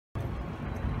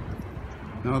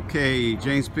Okay,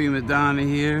 James P. Madonna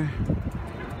here.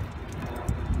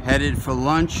 Headed for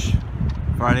lunch.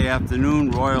 Friday afternoon,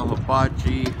 Royal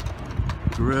Hibachi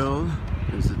Grill.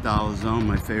 There's the Dollar Zone,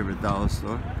 my favorite dollar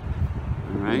store.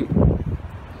 Alright.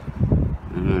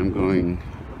 And I'm going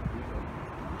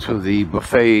to the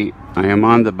buffet. I am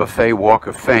on the Buffet Walk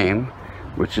of Fame,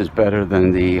 which is better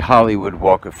than the Hollywood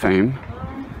Walk of Fame,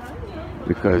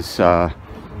 because at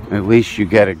least you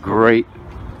get a great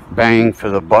bang for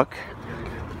the buck.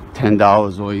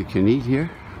 $10 all you can eat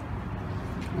here.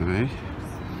 All right.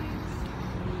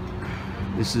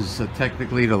 This is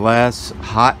technically the last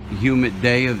hot, humid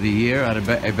day of the year. I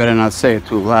better not say it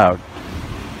too loud.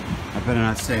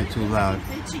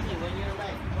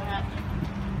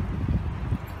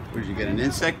 Where'd you get an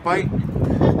insect bite?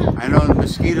 I know the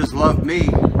mosquitoes love me,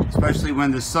 especially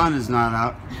when the sun is not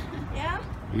out. Yeah?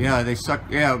 Yeah, they suck.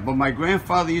 Yeah, but my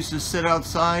grandfather used to sit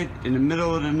outside in the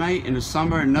middle of the night in the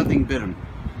summer and nothing bit him.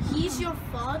 He's your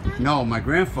father? No, my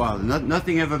grandfather.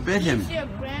 Nothing ever bit him. He's your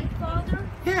grandfather?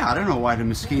 Yeah, I don't know why the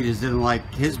mosquitoes didn't like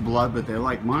his blood, but they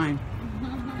like mine.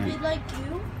 He like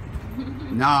you?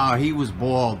 No, he was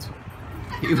bald.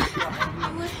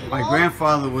 My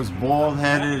grandfather was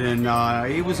bald-headed, and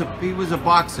he was a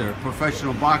boxer, a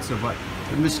professional boxer, but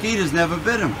the mosquitoes never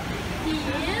bit him. He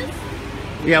is?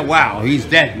 Yeah, wow, he's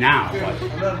dead now,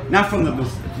 but not from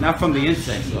the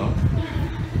insects though.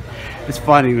 It's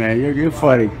funny, man. You're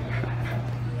funny.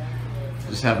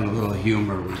 Just having a little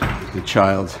humor with the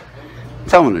child.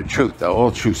 Telling the truth, though.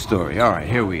 All true story. All right,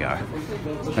 here we are.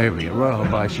 Here we are. Royal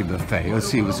Hibachi Buffet. Let's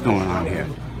see what's going on here.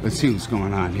 This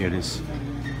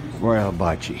Royal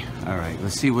Hibachi. All right,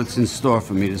 let's see what's in store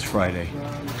for me this Friday.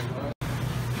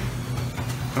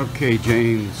 Okay,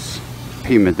 James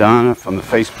P. Madonna from the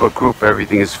Facebook group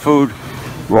Everything is Food.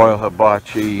 Royal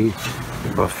Hibachi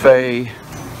Buffet.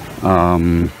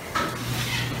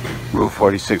 Route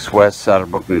 46 West,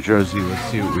 Saddlebrook, New Jersey. Let's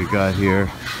see what we got here.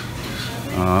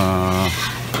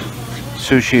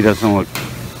 Sushi doesn't look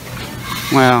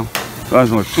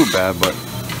too bad, but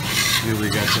here we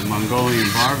got the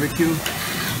Mongolian barbecue.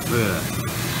 Look at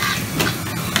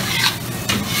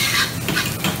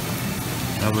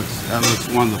that. That looks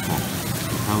wonderful.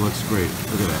 That looks great.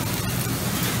 Look at that.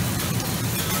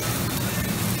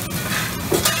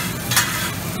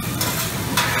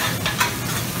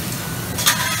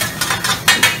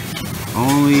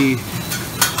 Only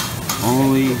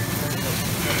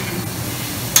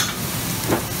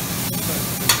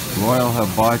Royal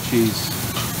Hibachi's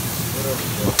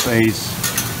Buffet's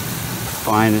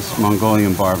finest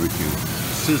Mongolian barbecue.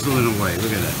 Sizzling away.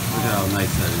 Look at that. Look at how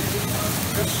nice that is.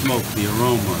 The smoke, the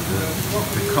aroma,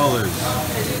 the colors,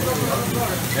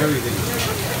 everything.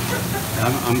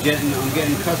 I'm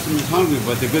getting customers hungry,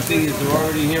 but the good thing is they're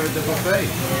already here at the buffet.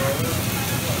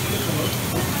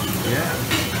 Yeah.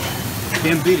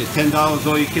 Can't beat it. $10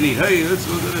 all you can eat. Hey, let's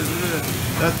look at it.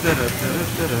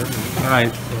 All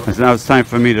right. So now it's time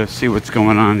for me to see what's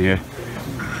going on here.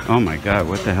 Oh my God,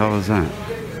 what the hell is that?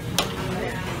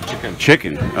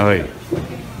 Chicken. Oh wait.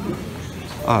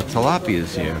 Oh,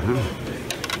 tilapia's here, huh?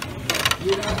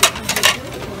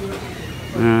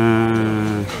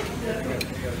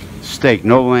 Steak,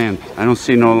 no lamb. I don't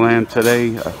see no lamb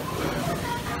today.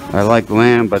 I like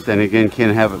lamb, but then again,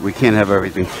 can't have it. We can't have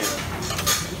everything.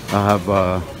 I'll have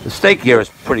the steak here is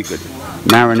pretty good,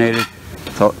 marinated,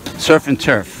 surf and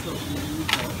turf.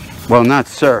 Well, not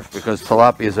surf, because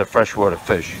tilapia is a freshwater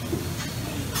fish.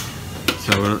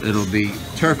 So it'll be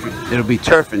turf. It'll be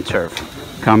turf and turf.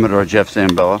 Commodore Jeff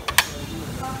Zambella.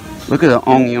 Look at the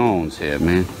onions here,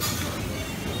 man.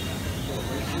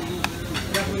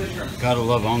 Gotta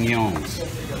love onions.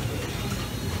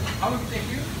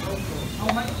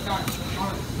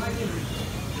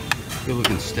 Good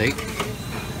looking steak.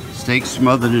 Steak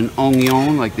smothered in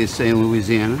onion, like they say in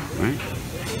Louisiana, right?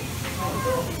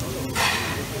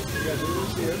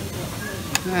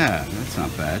 Yeah, that's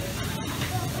not bad.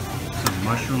 Some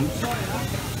mushrooms.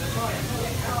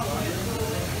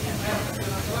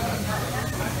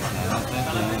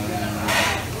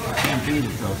 Can't beat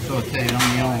it though. Sauteed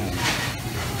onions.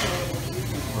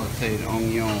 Sauteed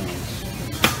onions.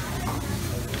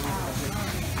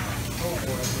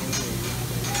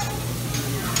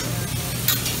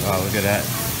 Oh, look at that.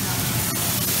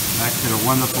 Back to the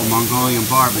wonderful Mongolian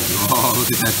barbecue. Oh, look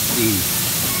at that steam.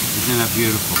 Isn't that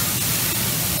beautiful?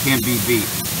 Can't be beat.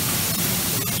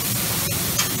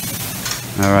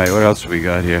 All right, what else we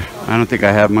got here? I don't think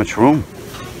I have much room.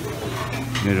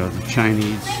 You know, the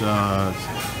Chinese,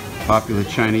 popular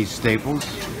Chinese staples.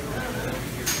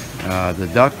 The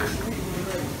duck.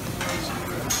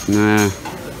 Nah,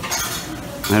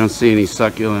 I don't see any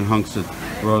succulent hunks of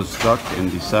grows stuck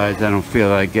and decides I don't feel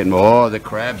like getting, oh, the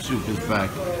crab soup is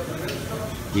back.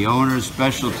 The owner's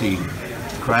specialty,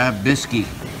 crab biscuit.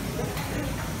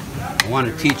 I want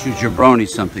to teach you jabroni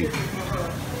something.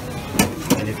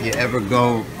 And if you ever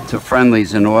go to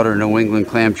Friendly's and order New England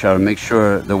clam chowder, make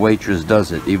sure the waitress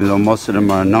does it, even though most of them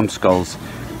are numbskulls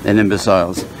and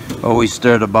imbeciles. Always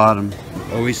stir the bottom.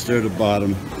 Always stir the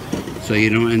bottom so you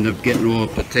don't end up getting all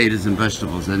potatoes and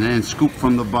vegetables. And then scoop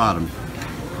from the bottom.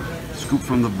 Scoop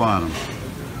from the bottom.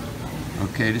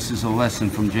 Okay, this is a lesson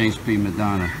from James P.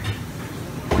 Madonna.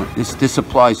 This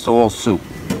applies to all soup.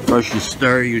 First you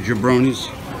stir your jabronis.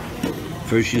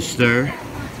 First you stir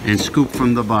and scoop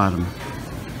from the bottom.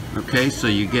 Okay, so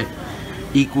you get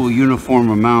equal uniform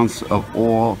amounts of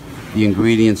all the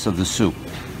ingredients of the soup.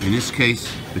 In this case,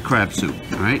 the crab soup.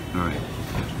 All right.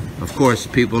 Of course,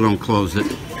 people don't close it.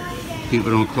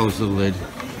 People don't close the lid.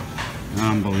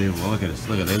 Unbelievable. Look at this.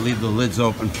 Look at it. They leave the lids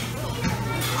open.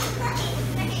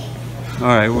 All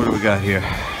right, what do we got here?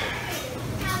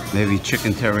 Maybe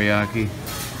chicken teriyaki.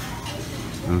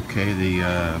 Okay,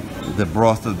 the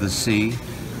broth of the sea.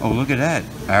 Oh, look at that.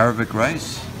 Arabic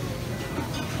rice.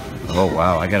 Oh,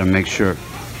 wow. I got to make sure.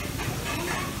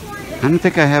 I don't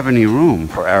think I have any room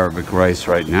for Arabic rice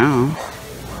right now.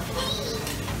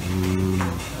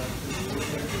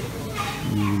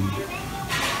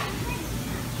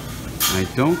 I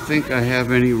don't think I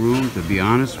have any room, to be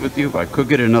honest with you, but I could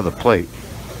get another plate.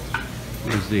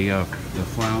 There's the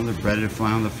flounder, breaded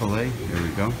flounder fillet. Here we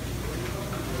go.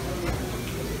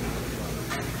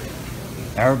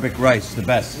 Arabic rice, the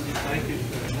best. Thank you.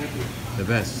 The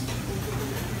best.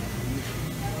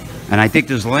 And I think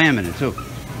there's lamb in it too.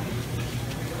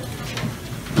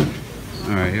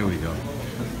 All right, here we go.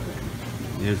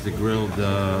 Here's the grilled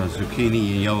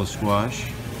zucchini and yellow squash,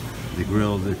 the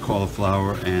grilled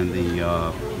cauliflower, and the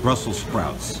Brussels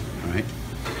sprouts. All right.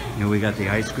 Here we got the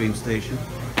ice cream station.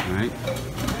 All right.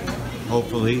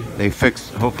 Hopefully they fix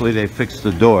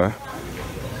the door.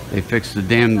 They fixed the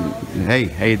damn. Hey,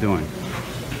 how you doing?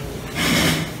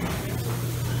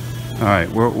 All right.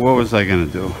 What was I gonna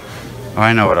do? Oh,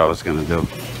 I know what I was gonna do.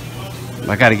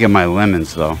 I got to get my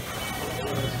lemons though.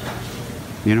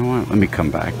 You know what? Let me come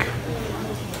back.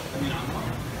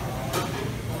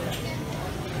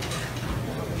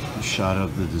 A shot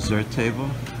of the dessert table.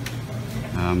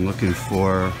 I'm looking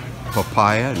for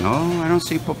papaya. No, I don't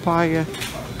see papaya.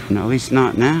 No, at least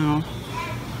not now.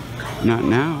 Not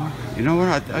now. You know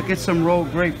what? I'll get some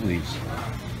rolled grape leaves.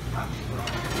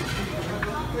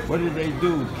 What did they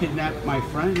do? Kidnap my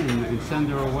friend and send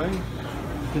her away?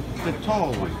 The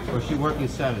tall one. Or is she working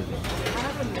Saturday?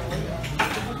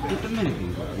 The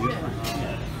Dominican girl, your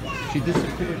friend. She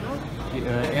disappeared.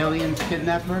 Aliens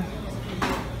kidnap her?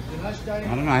 I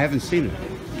don't know. I haven't seen her.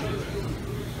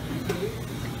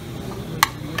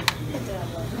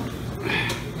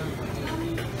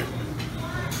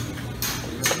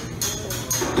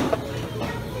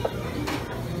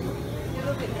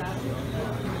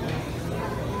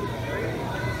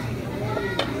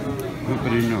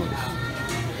 Nobody knows.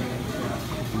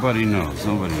 Nobody knows.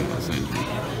 Nobody knows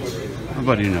anything.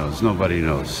 Nobody knows. Nobody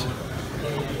knows.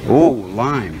 Oh,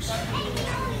 limes.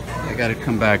 I gotta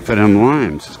come back for them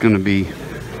limes. It's gonna be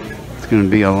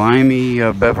a limey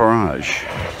beverage.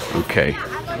 Okay.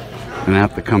 Gonna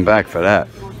have to come back for that.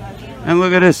 And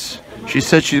look at this. She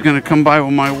said she's gonna come by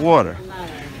with my water.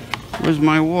 Where's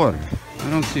my water? I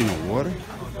don't see no water.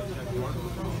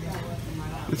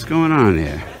 What's going on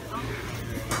here?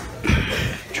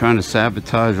 Trying to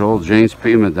sabotage old James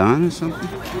P. Madonna or something?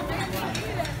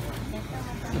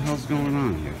 What the hell's going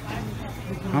on here?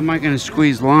 How am I going to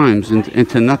squeeze limes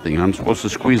into nothing? I'm supposed to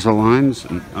squeeze the limes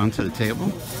onto the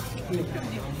table?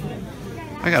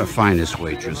 I gotta find this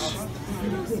waitress.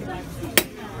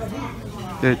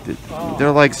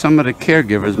 They're like some of the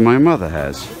caregivers my mother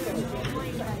has.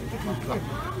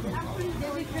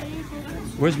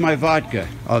 Where's my vodka?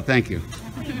 Oh, thank you.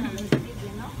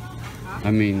 I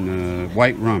mean,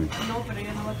 white rum.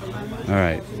 All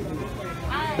right.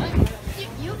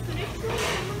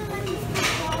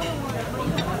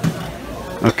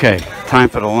 Okay, time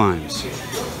for the limes.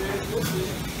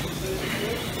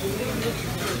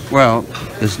 Well,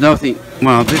 there's nothing.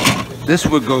 Well, this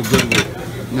would go good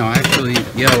with. No, actually,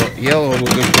 yellow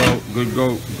would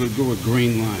go with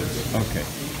green limes. Okay.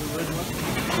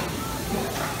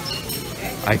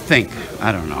 I think.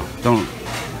 I don't know.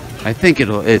 I think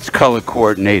it's color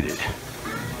coordinated.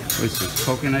 What's this,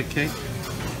 coconut cake?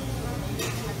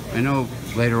 I know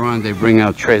later on they bring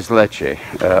out tres leche,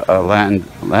 a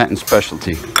Latin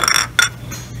specialty.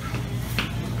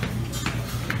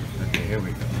 Okay, here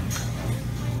we go.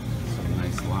 Some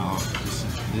nice wow.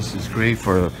 This is great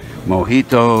for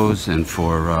mojitos and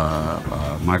for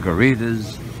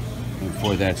margaritas and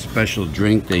for that special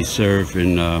drink they serve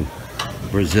in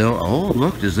Brazil. Oh,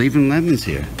 look, there's even lemons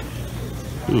here.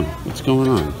 What's going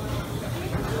on?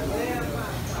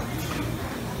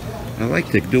 I like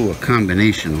to do a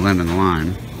combination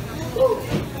lemon-lime.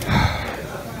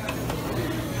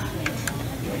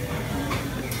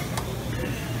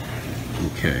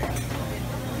 Okay.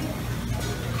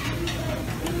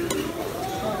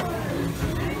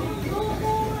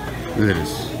 Look at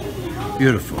this.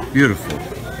 Beautiful, beautiful.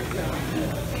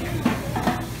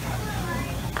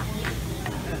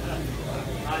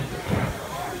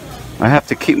 I have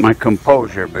to keep my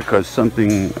composure because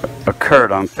something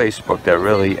occurred on Facebook that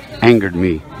really angered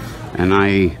me, and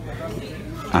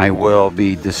I will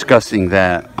be discussing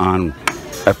that on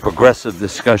a Progressive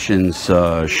Discussions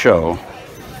show,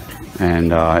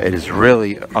 and it is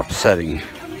really upsetting.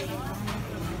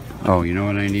 Oh, you know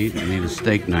what I need? I need a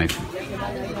steak knife.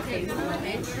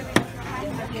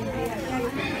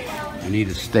 I need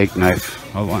a steak knife.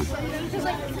 Hold on.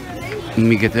 Let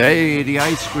me get the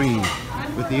ice cream.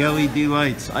 With the LED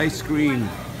lights, ice cream.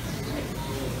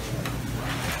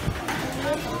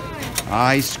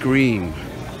 Ice cream.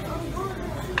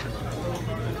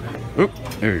 Oop,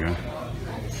 there we go.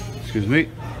 Excuse me.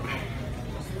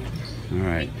 All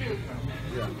right.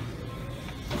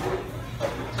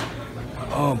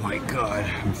 Oh my God,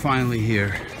 I'm finally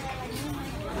here.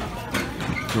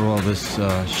 After all this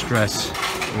stress,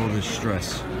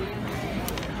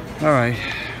 All right.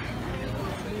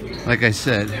 Like I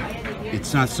said,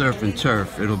 it's not surf and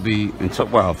turf. It'll be,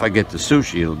 well, if I get the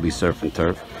sushi, it'll be surf and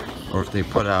turf. Or if they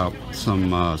put out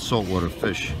some saltwater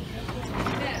fish.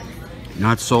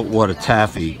 Not saltwater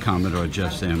taffy, Commodore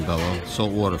Jeff Zambello.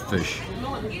 Saltwater fish.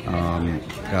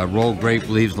 Got rolled grape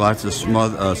leaves, lots of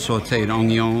sauteed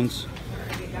onions,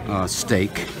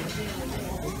 steak.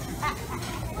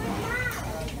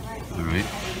 All right.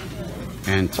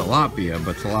 And tilapia,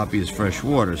 but tilapia is fresh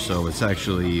water, so it's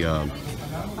actually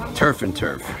turf and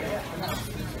turf.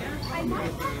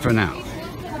 For now.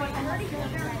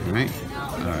 All right?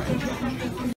 All right.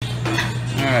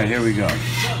 All right, here we go.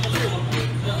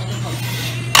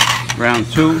 Round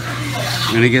 2.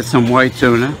 I'm gonna get some white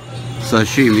tuna,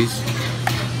 sashimis.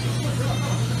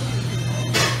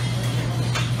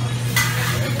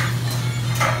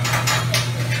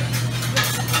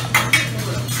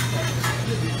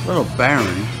 A little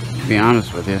barren, to be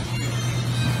honest with you.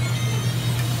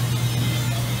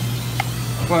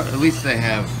 But at least they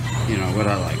have, you know, what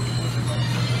I like.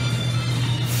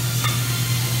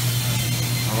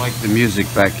 I like the music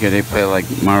back here. They play like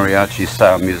mariachi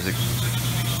style music.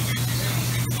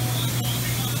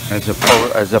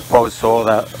 As opposed to all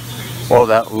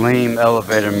that lame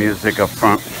elevator music up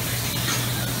front.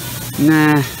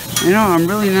 Nah, you know, I'm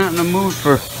really not in the mood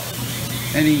for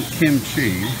any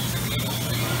kimchi.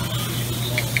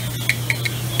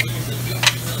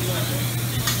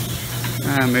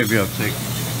 Maybe I'll take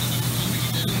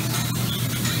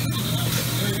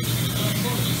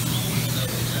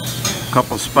a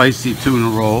couple spicy tuna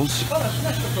rolls.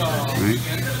 Right.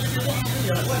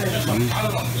 Some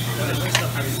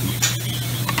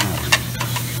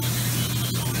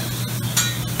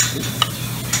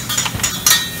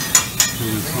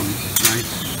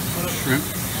nice shrimp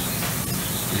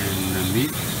and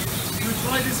meat. You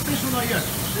try this fish or not yet?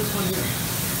 This one here.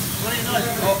 Very nice.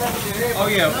 Oh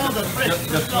yeah. Flounder.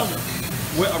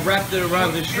 I wrapped it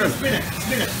around the shrimp. Spinach.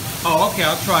 Oh, okay,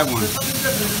 I'll try one. There's something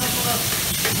different.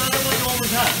 It's not what you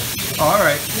always have. Oh, all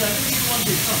right. Yeah, let me give you one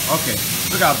piece. Okay.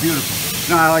 Look how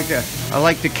beautiful. No, I like that. I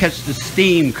like to catch the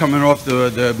steam coming off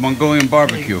the Mongolian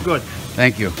barbecue. Good.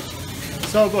 Thank you.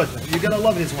 So good. You're gonna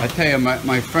love this I one. tell you,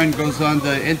 my friend goes on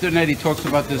the internet. He talks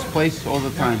about this place all the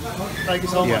time. Thank you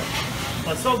so Yeah. much.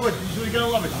 But so good. You're gonna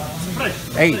love it. It's fresh.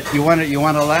 Hey, you want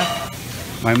to laugh?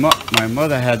 My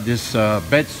mother had this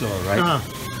bed sore, right?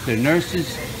 The nurses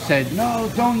said, no,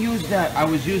 don't use that. I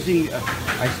was using,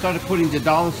 I started putting the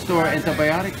dollar store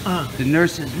antibiotics. The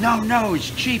nurses, no, it's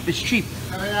cheap.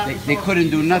 They couldn't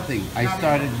do nothing. I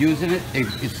started using it.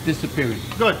 It's disappearing.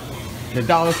 Good. The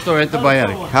dollar store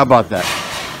antibiotic. How about that?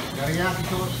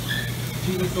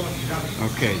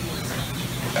 Okay.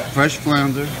 Fresh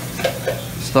flounder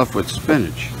stuffed with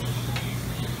spinach.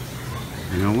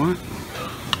 You know what?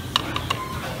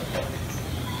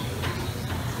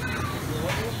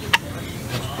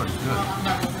 That's pretty good.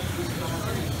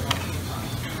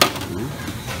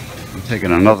 I'm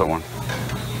taking another one.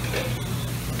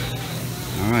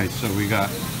 All right, so we got.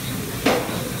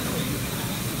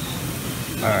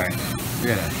 All right,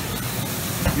 look at that.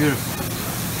 Beautiful.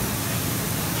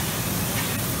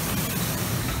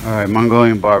 All right,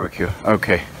 Mongolian barbecue.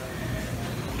 Okay,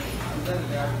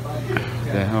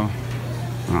 The hell?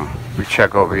 Oh, we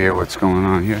check over here what's going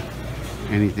on here.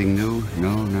 Anything new?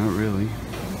 No, not really.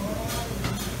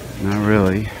 Not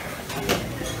really.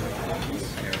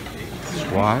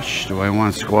 Squash? Do I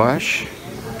want squash?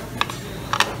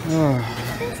 Oh.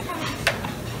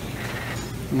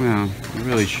 Well, you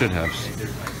really should have.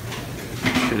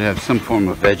 Should have some form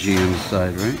of veggie on the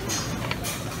side, right?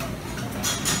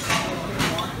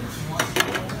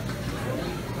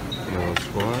 Yellow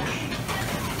squash.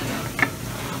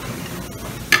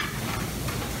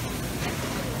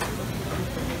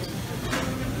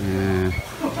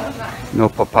 No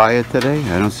papaya today.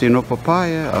 I don't see no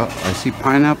papaya. Oh, I see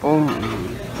pineapple.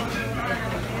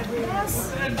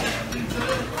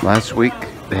 Last week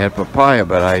they had papaya,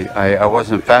 but I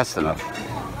wasn't fast enough.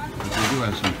 But they do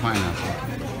have some pineapple.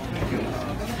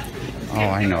 Oh,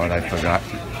 I know it. I forgot.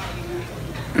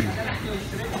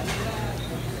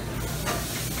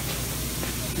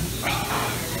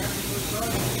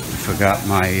 I forgot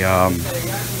my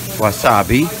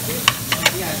wasabi.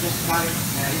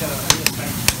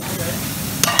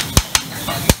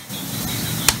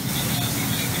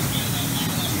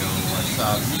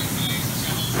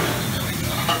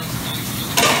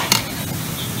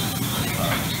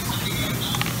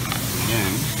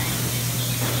 Again,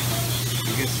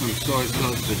 you get some soy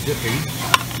sauce for dipping.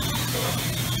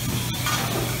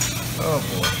 Oh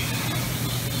boy.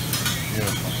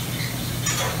 Beautiful.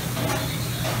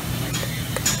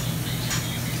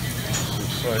 Some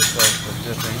soy sauce for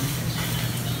dipping.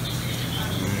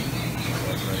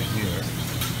 Right here.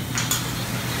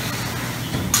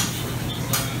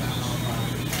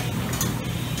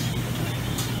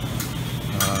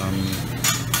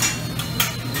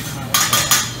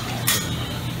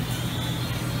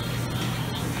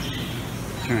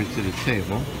 Turn to the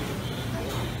table.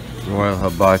 Royal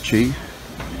Hibachi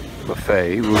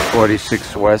Buffet, Route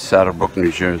 46 West, Saddlebrook,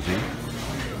 New Jersey.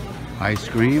 Ice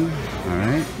cream, all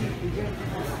right.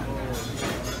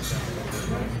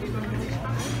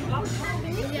 Oh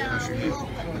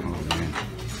man,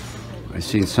 I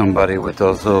seen somebody with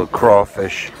those little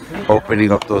crawfish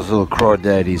opening up those little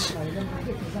crawdaddies.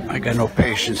 I got no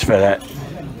patience for that.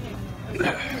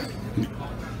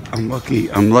 I'm lucky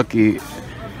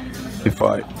if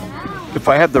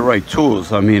I have the right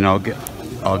tools. I mean, I'll get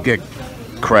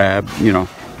crab, you know,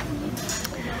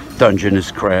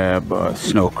 Dungeness crab,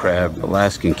 snow crab,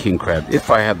 Alaskan king crab,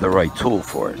 if I have the right tool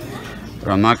for it. But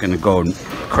I'm not going to go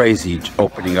crazy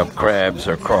opening up crabs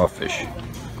or crawfish.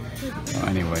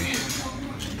 Anyway,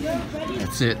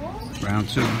 that's it. Round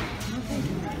two.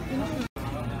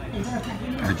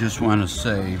 I just want to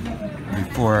say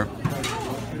before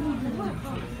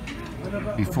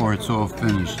it's all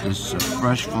finished, this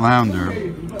fresh flounder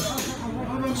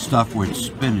stuffed with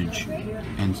spinach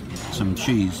and some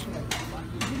cheese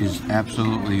is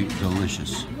absolutely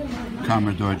delicious.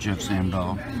 Commodore Jeff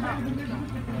Zambello.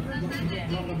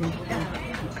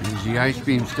 There's the ice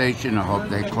cream station. I hope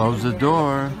they close the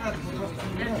door.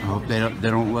 I hope they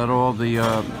don't let all the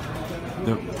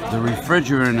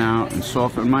refrigerant out and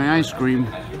soften my ice cream.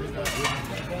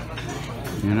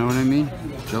 You know what I mean?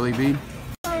 Jelly bean.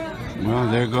 Well,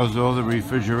 there goes all the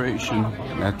refrigeration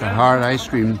at the hard ice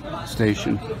cream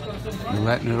station. They're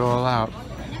letting it all out.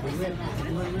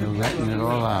 They're letting it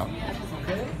all out.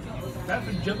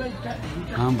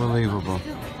 Unbelievable.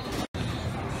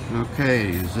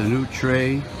 Okay, here's a new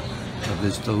tray of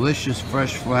this delicious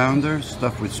fresh flounder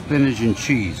stuffed with spinach and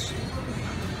cheese.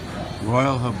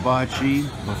 Royal Hibachi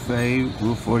Buffet,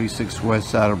 Route 46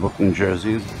 West, Saddlebrook, New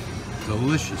Jersey.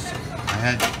 Delicious. I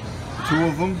had 2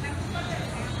 of them,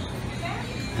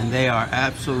 and they are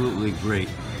absolutely great,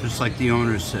 just like the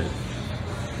owner said.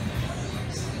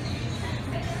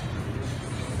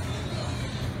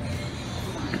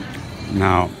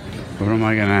 Now, what am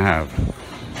I gonna have?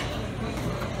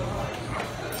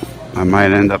 I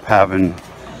might end up having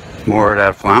more of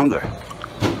that flounder.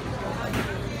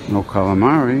 No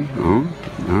calamari. Oh,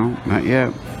 no, not yet.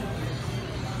 I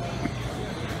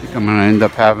think I'm gonna end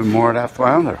up having more of that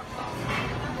flounder.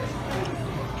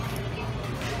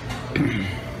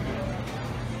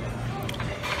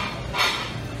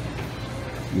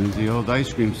 There's the old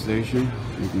ice cream station.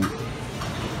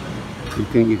 You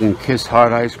think you can kiss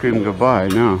hard ice cream goodbye?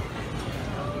 No.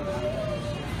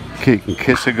 You can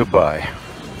kiss it goodbye.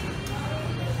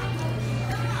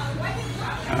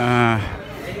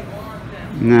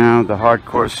 Now the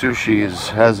hardcore sushi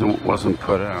wasn't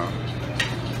put out.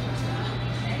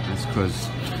 That's because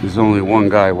there's only one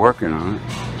guy working on it.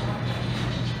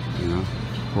 You know,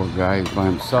 poor guy is by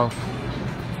himself.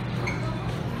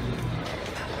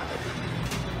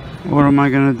 What am I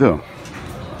gonna do?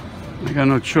 I got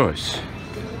no choice.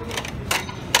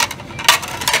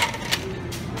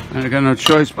 I got no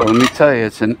choice, but let me tell you,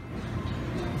 it's an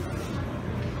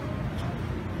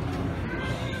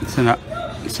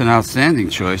outstanding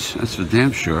choice. That's for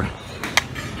damn sure.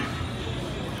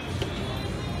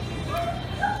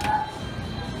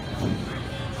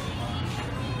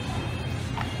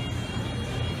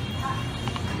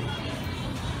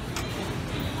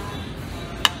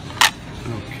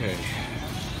 Okay.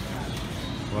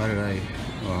 Why did I?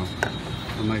 Well,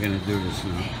 how am I going to do this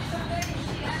now?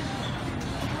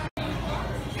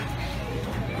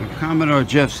 Commodore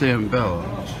Jeff Zambello.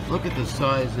 Look at the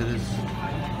size of this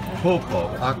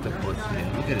pulpo octopus here.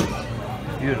 Look at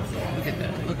it. Beautiful. Look at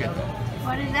that. Look at that.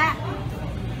 What is that?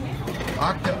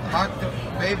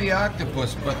 Baby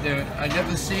octopus, but I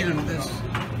never seen them this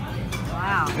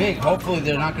Wow. big. Hopefully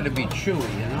they're not going to be chewy,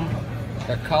 you know?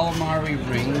 The calamari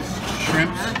rings,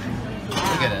 shrimps.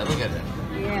 Look at that. Look at that.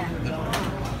 Yeah.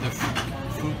 The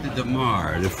fruit de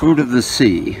mar, the fruit of the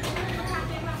sea.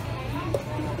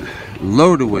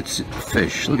 Loaded with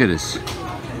fish. Look at this.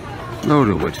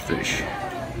 Loaded with fish.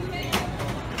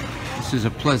 This is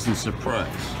a pleasant surprise.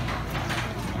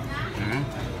 Look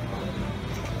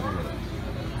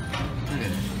at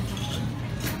it.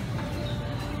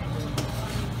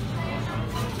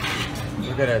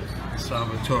 Look at that.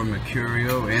 Salvatore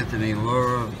Mercurio, Anthony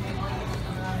Laura,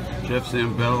 Jeff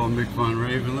Zambello, Mick Von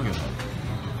Raven. Look at that.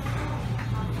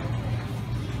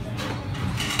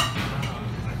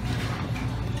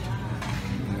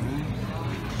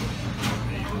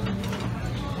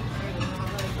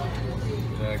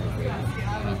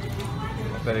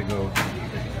 Better go.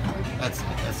 That's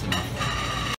enough.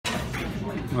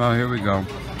 Well, here we go.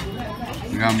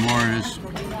 We got more of this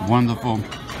wonderful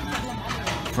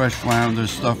fresh flounder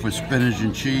stuffed with spinach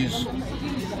and cheese.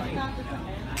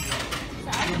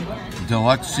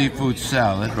 Deluxe seafood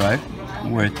salad, right?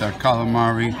 With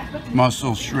calamari,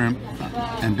 mussel, shrimp,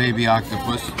 and baby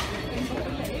octopus.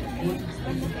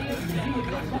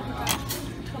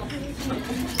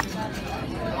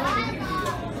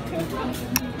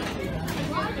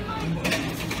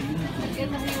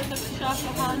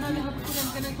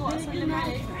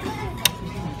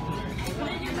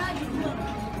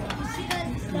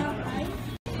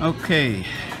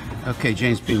 Okay,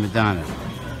 James P. Madonna.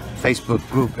 Facebook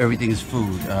group, Everything is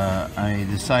Food. I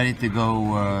decided to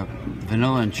go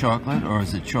vanilla and chocolate, or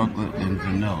is it chocolate and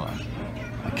vanilla?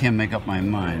 I can't make up my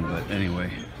mind, but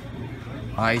anyway.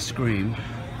 Ice cream.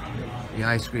 The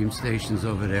ice cream station's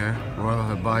over there. Royal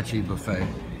Hibachi Buffet.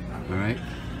 Alright?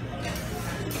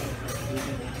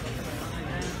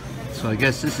 So I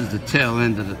guess this is the tail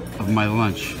end of my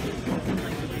lunch.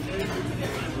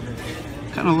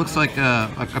 Kind of looks like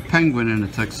a penguin in a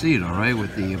tuxedo, right?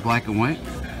 With the black and white.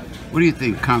 What do you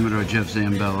think, Commodore Jeff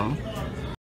Zambello?